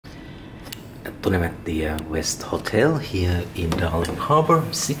I'm at the West Hotel here in Darling Harbour,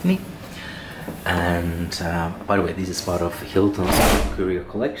 Sydney. And by the way, this is part of Hilton's Curio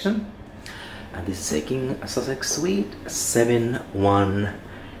collection. And this is a King Sussex Suite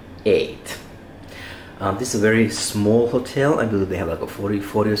 718. This is a very small hotel. I believe they have like a 40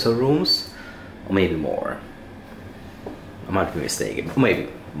 or so rooms, or maybe more. I might be mistaken.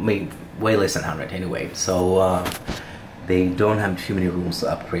 Maybe way less than 100 anyway. So they don't have too many rooms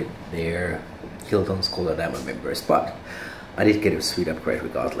to upgrade their Hilton's Gold Diamond members, but I did get a suite upgrade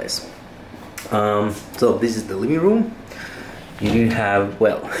regardless. So this is the living room. You do have,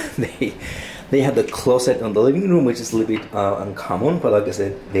 well, they have the closet on the living room, which is a little bit uncommon, but like I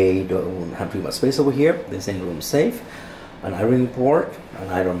said, they don't have too much space over here. There's any room safe, an ironing board, an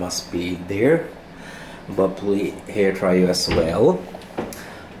iron must be there, bubbly hair dryer as well,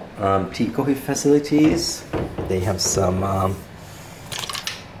 tea coffee facilities. They have some,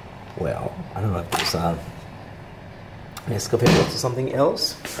 well, I don't know if there's Nescafe box or something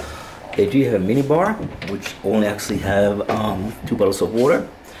else. They do have a mini bar, which only actually have 2 bottles of water.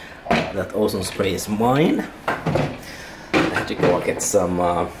 That ozone spray is mine. I had to go and get some,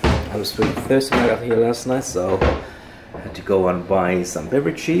 I was pretty thirsty when I got here last night, so I had to go and buy some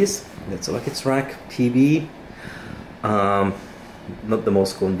beverages. That's a luggage rack, TV. Not the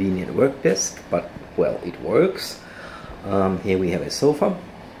most convenient work desk, but well, it works. Here we have a sofa.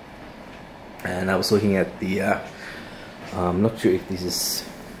 And I was looking at the, I'm not sure if this is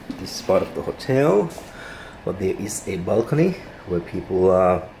part of the hotel, but there is a balcony where people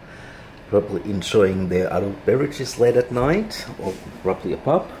are probably enjoying their adult beverages late at night, or probably a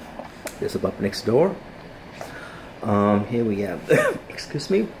pub. There's a pub next door. Here we have, excuse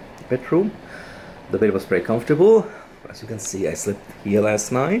me, the bedroom. The bed was very comfortable. As you can see, I slept here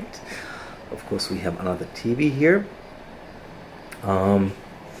last night. Of course, we have another TV here.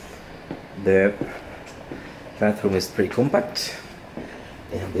 The bathroom is pretty compact.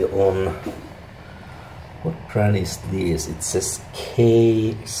 They have their own, what brand is this? It says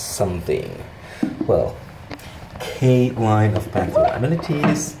K something. Well, K line of bathroom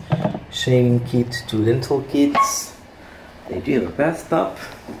amenities, shaving kit, 2 dental kits. They do have a bathtub,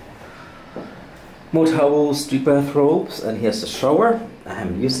 more towels, 2 bathrobes, and here's a shower. I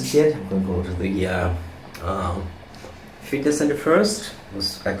haven't used it yet. I'm going to go to the fitness center first. It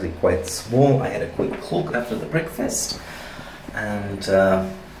was actually quite small. I had a quick look after the breakfast. And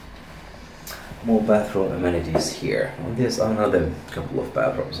more bathroom amenities here. And there's another couple of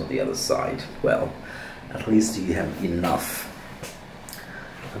bathrooms on the other side. Well, at least you have enough.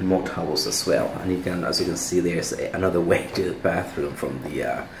 And more towels as well. And you can, as you can see, there's another way to the bathroom from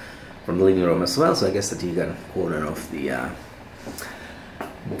the living room as well. So I guess that you can corner off the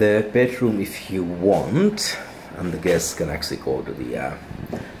bedroom if you want, and the guests can actually go to the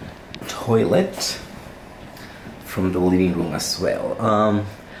toilet from the living room as well.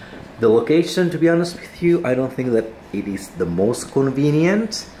 The location, to be honest with you, I don't think that it is the most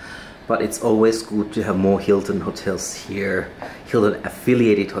convenient, but it's always good to have more Hilton hotels here, Hilton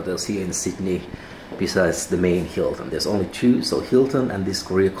affiliated hotels here in Sydney, besides the main Hilton. There's only 2, so Hilton and this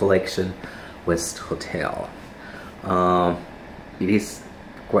Curio Collection West Hotel. It is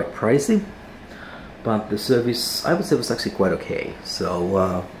quite pricey, but the service, I would say, was actually quite okay.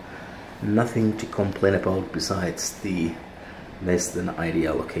 So nothing to complain about besides the less than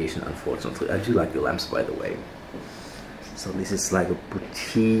ideal location, unfortunately. I do like the lamps, by the way. So this is like a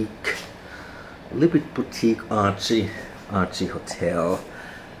boutique, a little bit boutique archy hotel,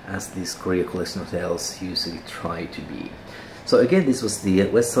 as these Curio Collection hotels usually try to be. So again, this was the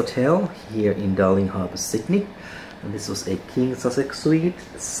West Hotel here in Darling Harbour, Sydney, and this was a King Sussex Suite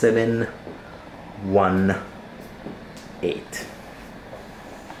 718.